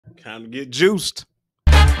Kind of get juiced.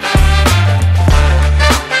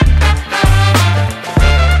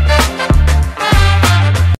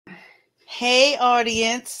 Hey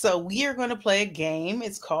audience, so we are going to play a game.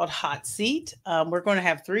 It's called Hot Seat. We're going to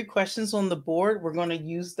have 3 questions on the board. We're going to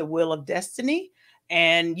use the Wheel of Destiny,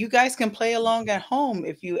 and you guys can play along at home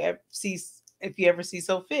if you ever see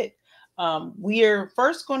so fit. We are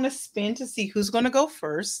first going to spin to see who's going to go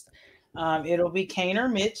first. It'll be Kane or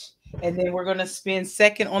Mitch, and then we're going to spin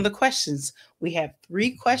second on the questions. We have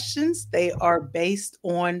 3 questions. They are based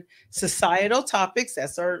on societal topics.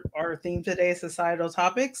 That's our theme today, societal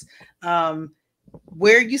topics.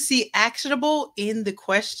 Where you see actionable in the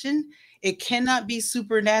question, it cannot be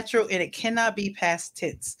supernatural and it cannot be past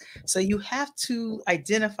tense. So you have to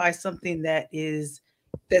identify something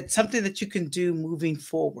that's something that you can do moving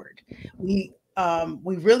forward. We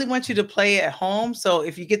really want you to play at home. So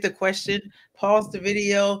if you get the question, pause the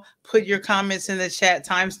video, put your comments in the chat,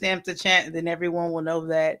 timestamp the chat, and then everyone will know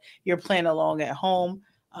that you're playing along at home.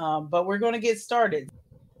 But we're going to get started.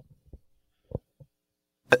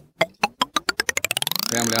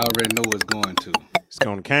 Family already know what's going to. It's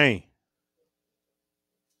going to Kane.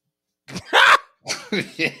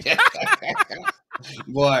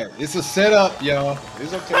 Boy, it's a setup, y'all.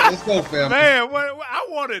 It's okay. Let's go, family. Man, I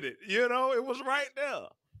wanted it. You know, it was right there.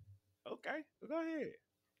 Okay, go ahead.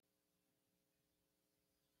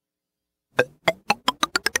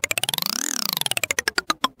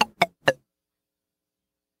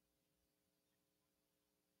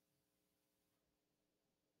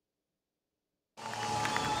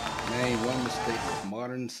 Name one mistake of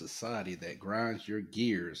modern society that grinds your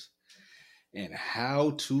gears and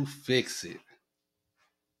how to fix it.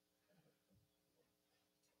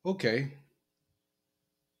 Okay.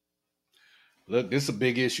 Look, this is a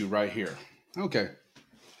big issue right here. Okay.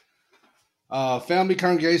 Family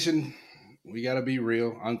congregation, we got to be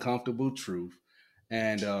real, uncomfortable truth.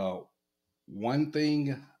 And one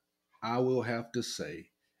thing I will have to say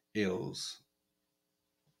is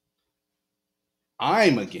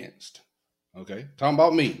I'm against, okay, talking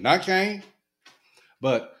about me, not Kane,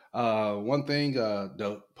 but one thing,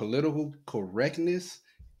 the political correctness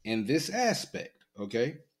in this aspect,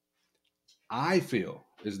 okay, I feel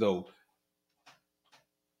as though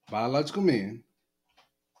biological men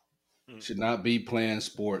should not be playing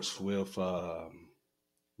sports with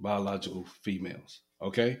biological females,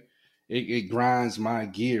 okay? It grinds my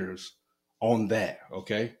gears on that,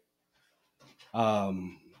 okay? Now,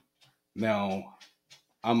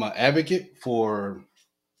 I'm an advocate for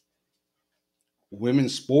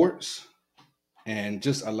women's sports and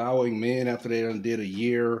just allowing men after they done did a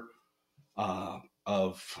year of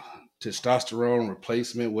testosterone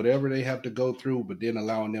replacement, whatever they have to go through, but then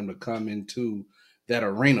allowing them to come into that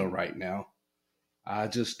arena right now. I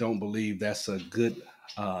just don't believe that's a good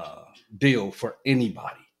deal for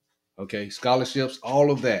anybody. Okay, scholarships, all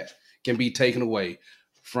of that can be taken away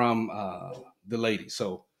from the ladies.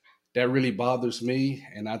 So that really bothers me,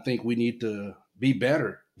 and I think we need to be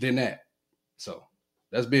better than that. So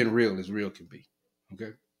that's being real as real can be.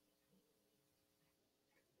 Okay.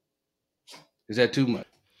 Is that too much?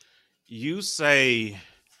 You say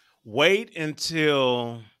wait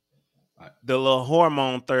until the little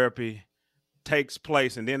hormone therapy takes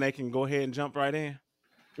place and then they can go ahead and jump right in?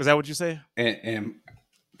 Is that what you say? And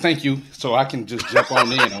thank you. So I can just jump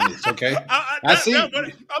on in on this, okay? I see. I'm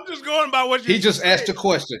just going by what you He just asked a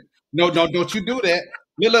question. No, don't you do that.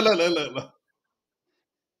 Look.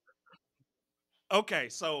 Okay,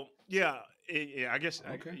 so yeah, I guess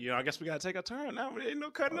okay. I guess we gotta take a turn now. Ain't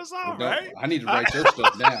no cutting us off, well, right? I need to write your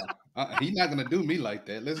stuff down. He's not gonna do me like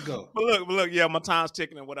that. Let's go. But look, yeah, my time's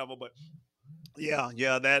ticking and whatever. But yeah,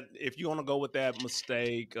 that if you want to go with that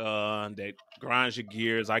mistake that grinds your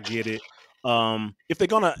gears, I get it. If they're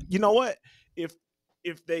gonna, you know what,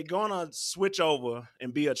 if they're gonna switch over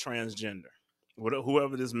and be a transgender,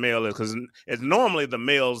 whoever this male is, because it's normally the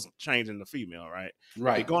male's changing the female, right?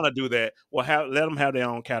 Right. If they're gonna do that, well, let them have their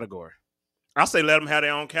own category. I say let them have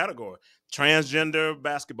their own category. Transgender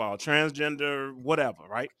basketball, transgender whatever,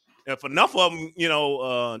 right? If enough of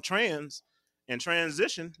them, trans and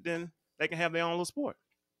transition, then they can have their own little sport.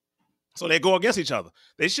 So they go against each other.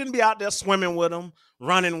 They shouldn't be out there swimming with them,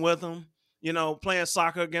 running with them, playing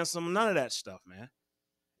soccer against them. None of that stuff, man.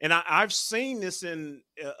 And I've seen this in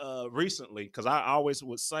recently, because I always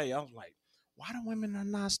would say, I was like, why the women are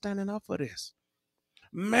not standing up for this?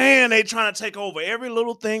 Man, they trying to take over every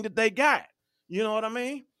little thing that they got. You know what I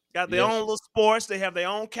mean? Got their own little sports. They have their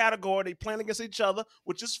own category. They playing against each other,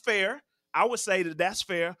 which is fair. I would say that that's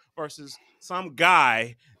fair versus some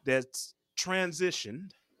guy that's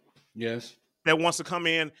transitioned. Yes. That wants to come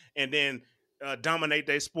in and then dominate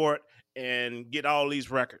their sport and get all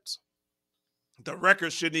these records. The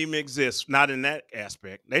records shouldn't even exist. Not in that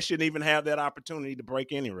aspect. They shouldn't even have that opportunity to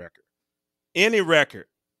break any record. Any record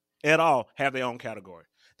at all have their own category.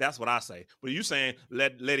 That's what I say. But you saying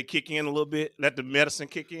let it kick in a little bit, let the medicine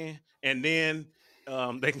kick in, and then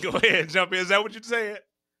they can go ahead and jump in. Is that what you said?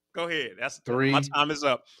 Go ahead. That's my 3, time is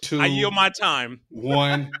up. 2, I yield my time.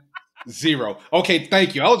 1, 0. Okay,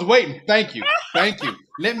 thank you. I was waiting. Thank you.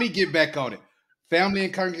 Let me get back on it. Family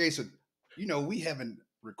and congregation. We haven't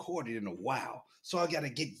recorded in a while, so I got to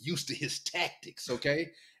get used to his tactics. Okay,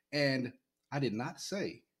 and I did not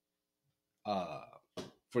say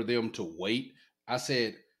for them to wait. I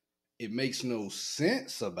said it makes no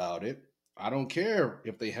sense about it. I don't care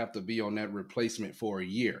if they have to be on that replacement for a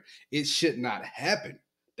year. It should not happen.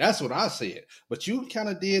 That's what I said. But you kind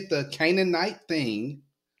of did the Canaanite thing.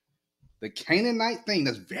 The Canaanite thing,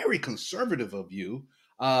 that's very conservative of you,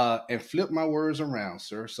 and flip my words around,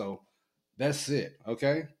 sir. So that's it.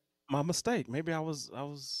 Okay. My mistake. Maybe I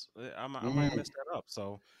might have messed that up.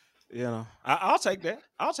 So, I'll take that.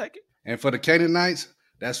 I'll take it. And for the Canaanites,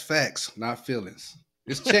 that's facts, not feelings.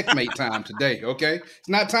 It's checkmate time today. Okay. It's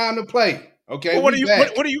not time to play. Okay. Well,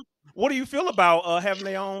 what do you feel about having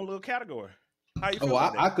their own little category? How you feel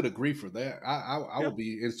about that? I could agree for that. I would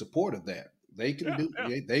be in support of that. They can do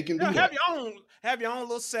that. Have your own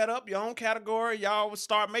little setup, your own category. Y'all would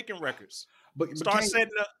start making records. But start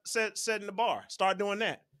setting the bar. Start doing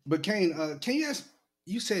that. But Kane, can you ask?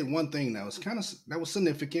 You said one thing that was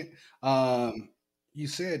significant. You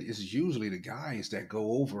said it's usually the guys that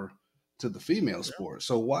go over to the female sport.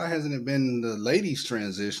 So why hasn't it been the ladies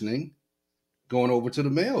transitioning, going over to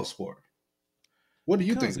the male sport? What do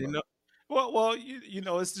you think? Well,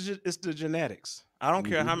 it's the genetics. I don't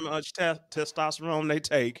care how much testosterone they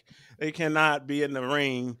take. They cannot be in the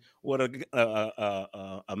ring with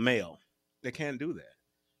a male. They can't do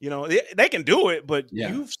that. They can do it, but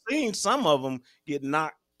you've seen some of them get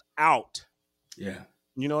knocked out. Yeah.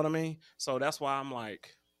 You know what I mean? So that's why I'm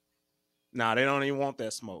like, nah, they don't even want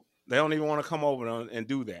that smoke. They don't even want to come over and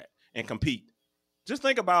do that and compete. Just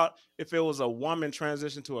think about if it was a woman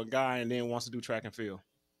transition to a guy and then wants to do track and field.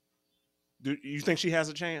 Do you think she has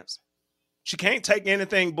a chance? She can't take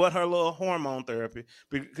anything but her little hormone therapy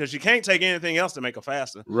because she can't take anything else to make her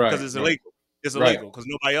faster because it's illegal. It's illegal because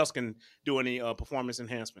nobody else can do any performance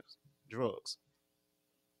enhancements drugs.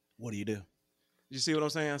 What do you do? You see what I'm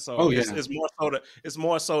saying? So it's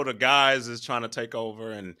more so the guys is trying to take over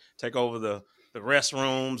the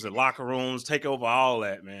restrooms, the locker rooms, take over all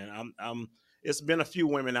that, man. It's been a few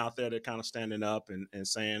women out there that kind of standing up and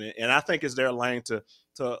saying it, and I think it's their lane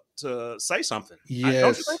to say something. Yes,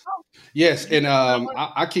 don't you think so? Yes, and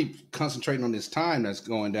I keep concentrating on this time that's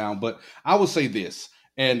going down, but I will say this,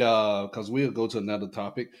 and because we'll go to another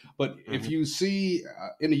topic, but if you see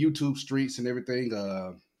in the YouTube streets and everything,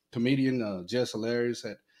 comedian Jess Hilarious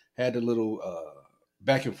had a little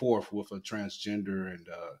back and forth with a transgender, and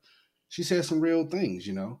she said some real things,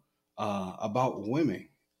 about women,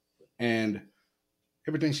 and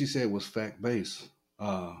everything she said was fact based.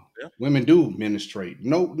 Women do menstruate.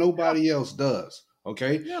 Nobody else does.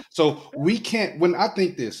 Okay. Yeah. So we can't, when I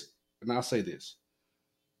think this, and I'll say this,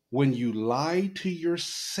 when you lie to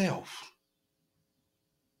yourself,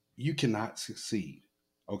 you cannot succeed.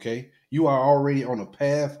 Okay. You are already on a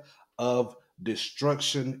path of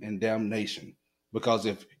destruction and damnation. Because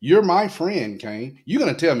if you're my friend, Kane, you're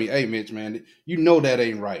going to tell me, hey, Mitch, man, that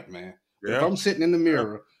ain't right, man. Yeah. If I'm sitting in the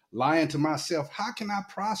mirror lying to myself, how can I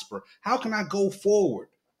prosper? How can I go forward?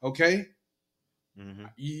 Okay.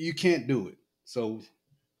 You can't do it. So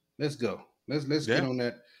let's go. Let's get on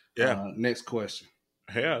that next question.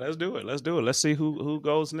 Yeah, let's do it. Let's see who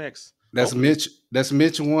goes next. That's hopefully. Mitch. That's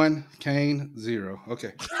Mitch 1, Kane 0.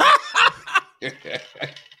 Okay.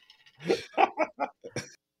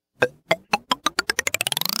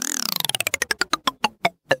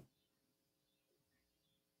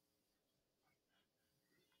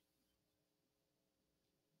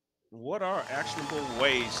 What are actionable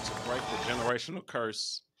ways to break the generational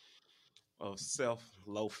curse of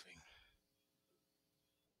self-loathing?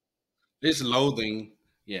 It's loathing.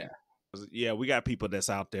 Yeah. Yeah, we got people that's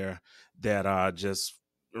out there that are just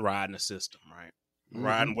riding the system, right?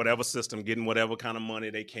 Riding whatever system, getting whatever kind of money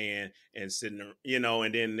they can and sitting there,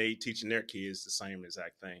 and then they teaching their kids the same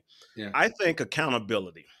exact thing. Yeah. I think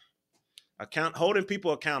accountability. Holding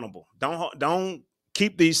people accountable. Don't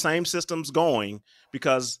keep these same systems going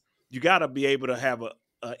because you got to be able to have an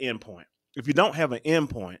endpoint. If you don't have an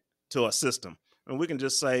endpoint to a system, and we can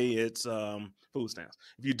just say it's food stamps.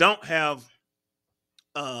 If you don't have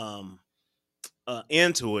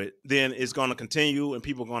end to it, then it's going to continue and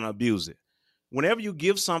people are going to abuse it. Whenever you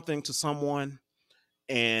give something to someone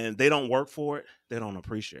and they don't work for it, they don't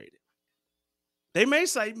appreciate it. They may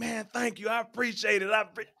say, "Man, thank you, I appreciate it."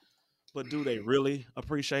 But do they really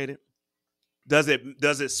appreciate it? Does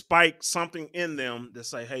it spike something in them that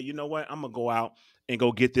say, "Hey, you know what? I'm gonna go out and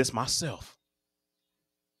go get this myself."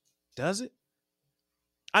 Does it?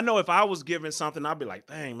 I know if I was given something, I'd be like,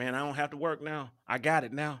 "Dang, man, I don't have to work now. I got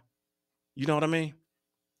it now." You know what I mean?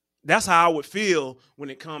 That's how I would feel when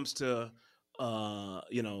it comes to, uh,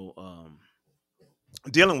 you know, um,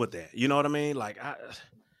 dealing with that. You know what I mean? Like,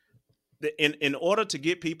 in order to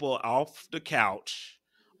get people off the couch,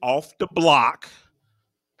 off the block,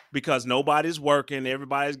 because nobody's working,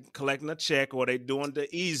 everybody's collecting a check, or they doing the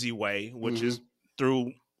easy way, which Mm-hmm. is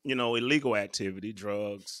through illegal activity,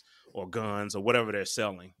 drugs or guns or whatever they're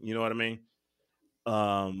selling. You know what I mean?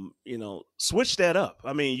 Switch that up.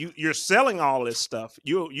 I mean, you're selling all this stuff.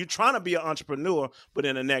 You're trying to be an entrepreneur, but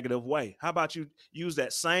in a negative way. How about you use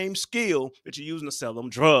that same skill that you're using to sell them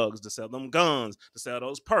drugs, to sell them guns, to sell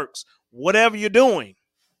those perks, whatever you're doing,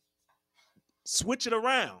 switch it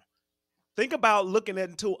around. Think about looking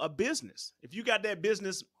into a business. If you got that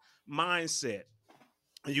business mindset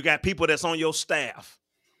and you got people that's on your staff,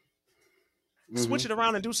 switch Mm-hmm. it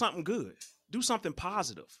around and do something good. Do something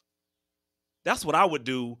positive. That's what I would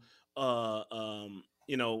do.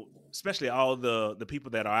 Especially all the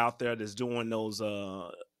people that are out there that's doing those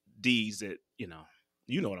deeds that you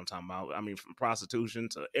know what I'm talking about. I mean, from prostitution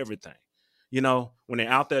to everything. When they're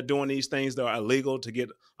out there doing these things that are illegal to get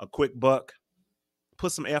a quick buck,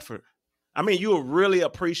 put some effort. I mean, you'll really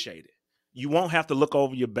appreciate it. You won't have to look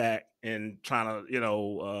over your back and trying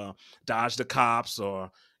to, dodge the cops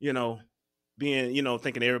or, being,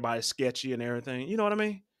 thinking everybody's sketchy and everything. You know what I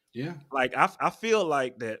mean? Yeah. Like I feel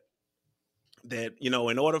like that in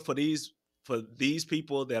order for these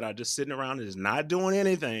people that are just sitting around and just not doing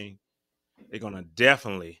anything, they're gonna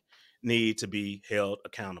definitely need to be held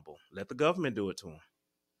accountable. Let the government do it to them.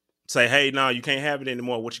 Say, hey, no, you can't have it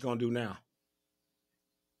anymore. What you gonna do now?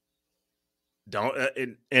 Don't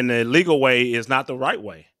and the legal way is not the right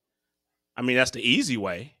way. I mean, that's the easy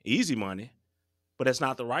way, easy money, but it's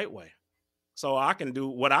not the right way. So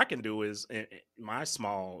what I can do is in my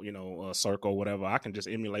small, circle, whatever. I can just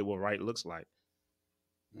emulate what right looks like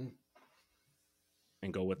Mm.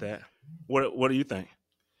 and go with that. What do you think?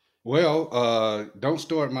 Well, don't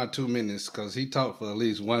start my 2 minutes because he talked for at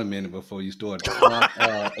least 1 minute before you started the clock,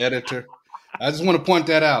 editor. I just want to point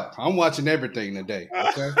that out. I'm watching everything today.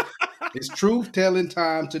 Okay, it's truth telling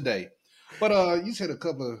time today. But you said a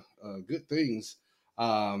couple of good things.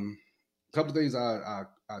 A couple of things I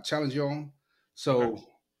challenge you on. Okay. So,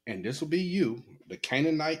 and this will be you. The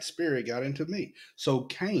Canaanite spirit got into me. So,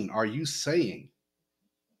 Cain, are you saying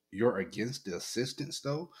you're against the assistance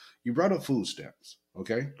though? You brought up food stamps.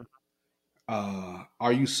 Okay.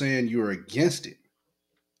 Are you saying you're against it?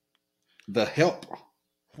 The help.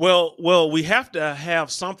 Well, we have to have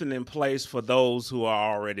something in place for those who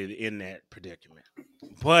are already in that predicament.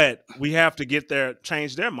 But we have to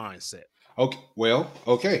change their mindset. Okay. Well,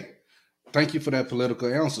 okay. Thank you for that political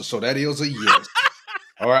answer. So that is a yes.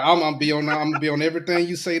 All right. I'm gonna be on everything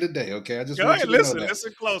you say today. Okay. I just Go want ahead, you to know that.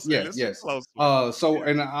 listen closely, Yes. listen Yes. closely. So, Yeah.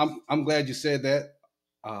 and I'm glad you said that.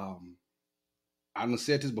 Um, I've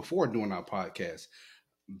said this before doing our podcast.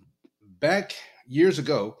 Back years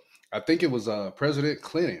ago, I think it was President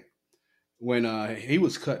Clinton when he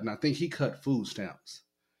was cutting. I think he cut food stamps,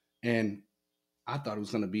 and I thought it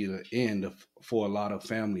was going to be the end for a lot of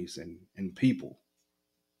families and people,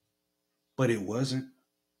 but it wasn't.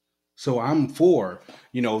 So I'm for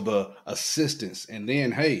the assistance, and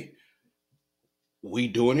then hey, we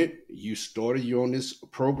doing it. You on this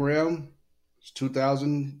program. It's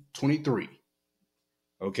 2023.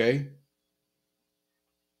 Okay,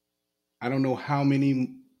 I don't know how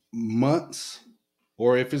many months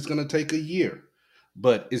or if it's going to take a year,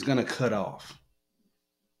 but it's going to cut off.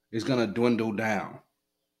 It's going to dwindle down.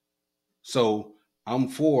 So I'm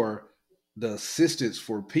for the assistance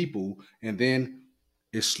for people, and then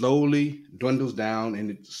it slowly dwindles down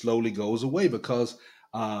and it slowly goes away because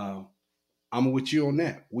I'm with you on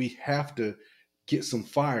that. We have to get some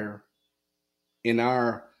fire in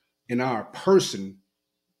our person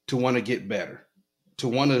to want to get better, to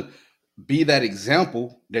want to be that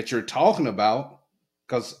example that you're talking about.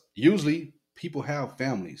 Because usually people have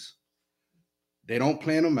families. They don't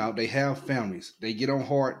plan them out. They have families. They get on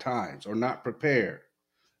hard times or not prepared.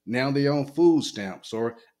 Now they're on food stamps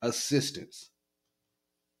or assistance.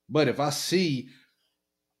 But if I see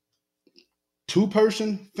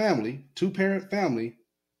two-person family, two-parent family,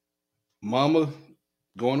 mama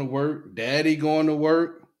going to work, daddy going to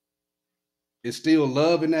work, it's still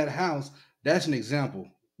love in that house. That's an example.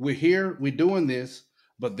 We're here, we're doing this,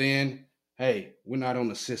 but then, hey, we're not on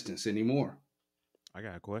assistance anymore. I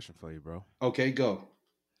got a question for you, bro. Okay, go.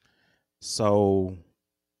 So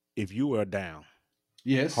if you were down,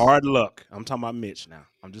 Yes, hard luck. I'm talking about Mitch now.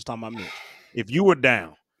 I'm just talking about Mitch. If you were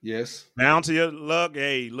yes. down to your luck,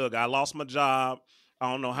 hey, look, I lost my job.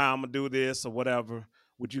 I don't know how I'm gonna do this or whatever.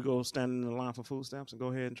 Would you go stand in the line for food stamps and go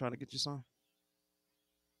ahead and try to get you some?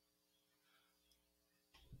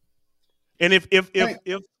 And Hey,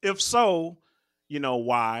 if so,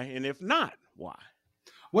 why? And if not, why?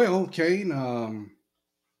 well, okay.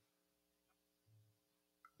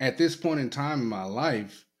 At this point in time in my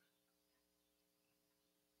life,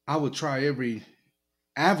 I would try every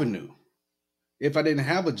avenue if I didn't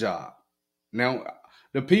have a job. Now,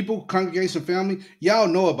 the people, congregation, family, y'all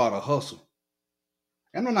know about a hustle.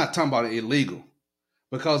 And I'm not talking about it illegal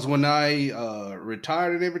because when I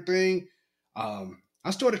retired and everything, I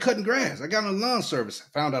started cutting grass. I got on lawn service. I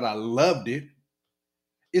found out I loved it.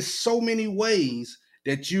 It's so many ways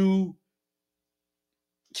that you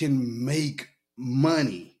can make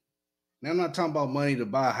money. Now, I'm not talking about money to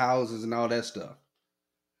buy houses and all that stuff.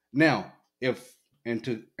 Now, if and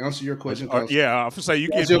to answer your question, because Yeah, I was say you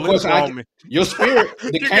get your question, political on me. your spirit,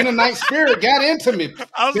 the You get- Canaanite spirit, got into me.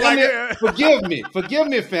 I was like, Family, forgive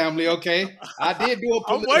me, family. Okay, I did do a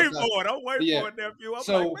I'm waiting political. for it. I'm waiting Yeah. for it, nephew. I'm like,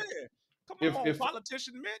 So man, come on, if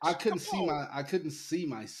politician Mitch, come on. I couldn't see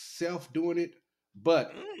myself doing it,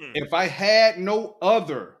 but Mm, if I had no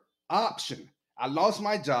other option, I lost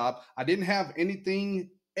my job. I didn't have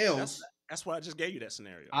anything that's else. that's why I just gave you that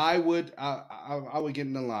scenario. I would get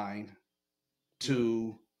in the line Mm,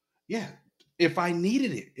 to, yeah, if I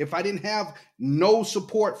needed it, if I didn't have no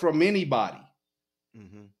support from anybody.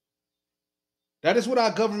 mm-hmm. That is what our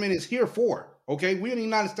government is here for. Okay, we're in the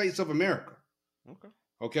United States of America. Okay.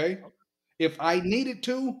 Okay, Okay. if I needed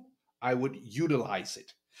to, I would utilize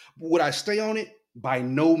it. Would I stay on it? By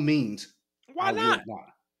no means. Why I would not? not.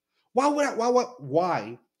 Why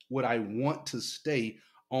would I want to stay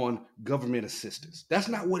on government assistance? That's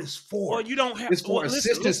not what it's Well, for. you don't have. It's Well, for listen,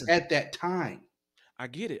 assistance listen. at that time. I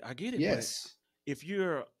get it. I get it. But Yes. if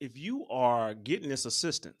you are getting this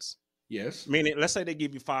assistance, Yes. meaning let's say they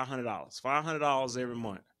give you $500 every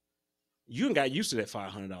month, you ain't got used to that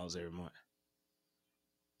 $500 every month.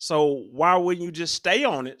 So why wouldn't you just stay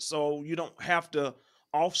on it so you don't have to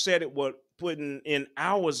offset it with putting in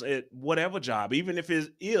hours at whatever job, even if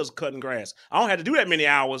it is cutting grass? I don't have to do that many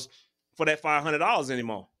hours for that $500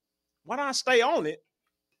 anymore. Why don't I stay on it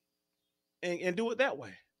and do it that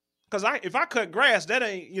way? Because if I cut grass, that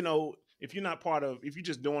ain't, if you're not part of, if you're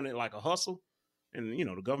just doing it like a hustle, and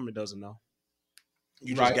the government doesn't know, Right.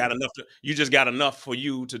 you just got enough for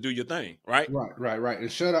you to do your thing, right? Right.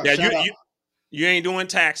 And shut up. Yeah, Shout out. you ain't doing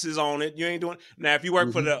taxes on it. You ain't doing now. If you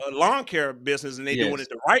work for Mhm. the lawn care business and they doing Yes. it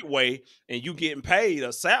the right way, and you getting paid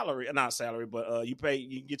a salary, not salary, but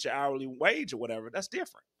you get your hourly wage or whatever. That's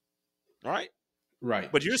different, right?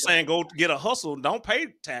 Right. But you're saying go get a hustle, don't pay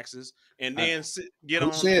taxes, and I, then get who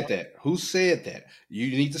on. said that? Who said that? You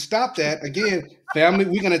need to stop that. Again, family,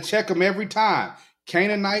 we're going to check them every time.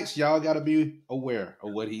 Canaanites, y'all got to be aware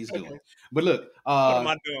of what he's doing. Okay. But look, What am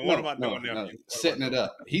I doing? What am I doing, no, nephew? What am I setting it doing?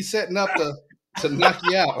 up. He's setting up to knock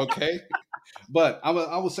you out, okay? But I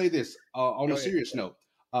will say this on Go a ahead. serious note.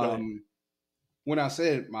 Go ahead. When I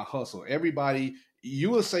said my hustle, everybody,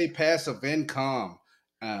 you will say passive income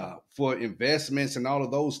for investments and all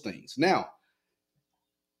of those things. Now,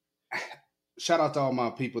 shout out to all my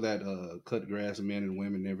people that cut grass, men and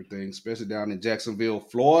women and everything, especially down in Jacksonville,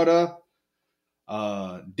 Florida.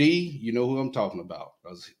 D, you know who I'm talking about.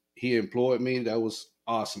 He employed me. That was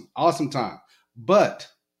awesome. Awesome time. But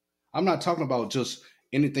I'm not talking about just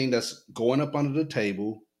anything that's going up under the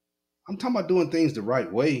table. I'm talking about doing things the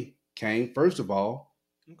right way, Kane.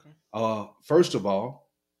 Okay. First of all,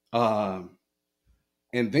 and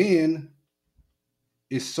then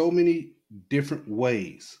it's so many different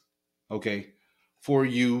ways, okay, for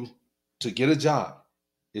you to get a job.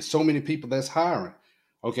 It's so many people that's hiring,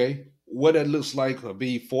 okay. What it looks like will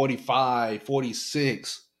be 45,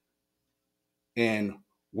 46, and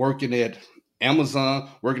working at Amazon,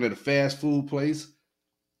 working at a fast food place.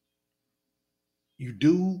 You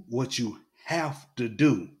do what you have to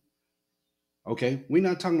do. Okay. We're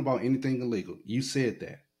not talking about anything illegal. You said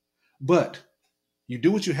that. But you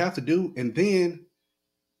do what you have to do, and then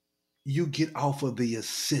you get off of the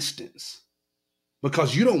assistance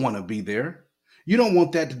because you don't want to be there. You don't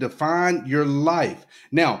want that to define your life.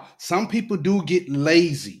 Now, some people do get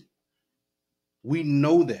lazy. We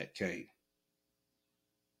know that, Kate.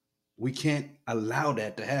 We can't allow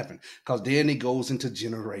that to happen because then it goes into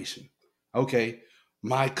generation. Okay,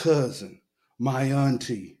 my cousin. My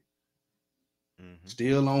auntie Mhm.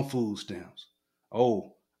 still on food stamps.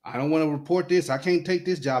 Oh, I don't want to report this. I can't take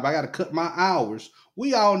this job. I got to cut my hours.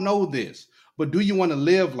 We all know this. But do you want to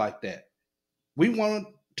live like that? We want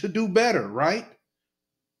to do better, right?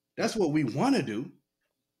 That's what we want to do.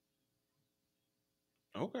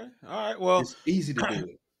 Okay. All right. Well, It's easy to do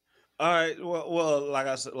it. all right. Well, like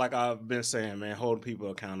I said, like I've been saying, man, holding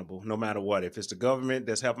people accountable, no matter what. If it's the government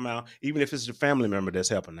that's helping out, even if it's the family member that's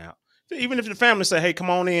helping out, even if the family say, "Hey, come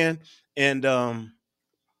on in, and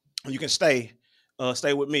you can stay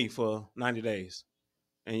with me for 90 days."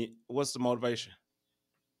 And what's the motivation?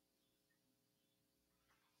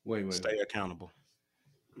 Wait. Stay accountable.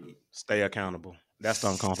 Stay accountable. That's the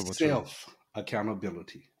uncomfortable truth. Self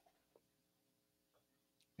accountability.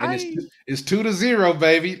 And I. it's 2-0,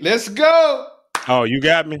 baby. Let's go. Oh, you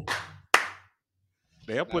got me.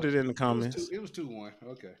 They'll put No, it in the comments. It was 2-1.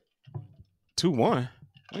 Okay. 2-1.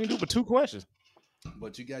 We ain't do but 2 questions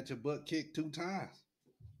But you got your butt kicked 2 times.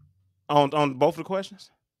 on both of the questions.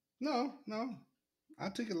 No. I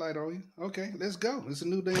took it light on you. Okay, let's go. It's a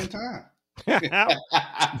new day and time.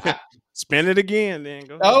 Spin it again, then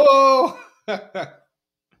go. Oh.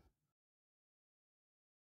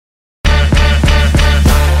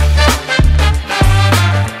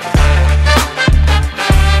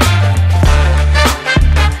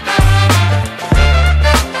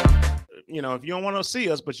 If you don't want to see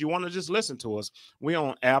us, but you want to just listen to us, we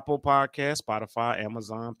on Apple Podcast, Spotify,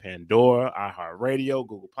 Amazon, Pandora, iHeartRadio,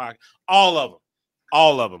 Google Podcast, all of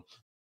them.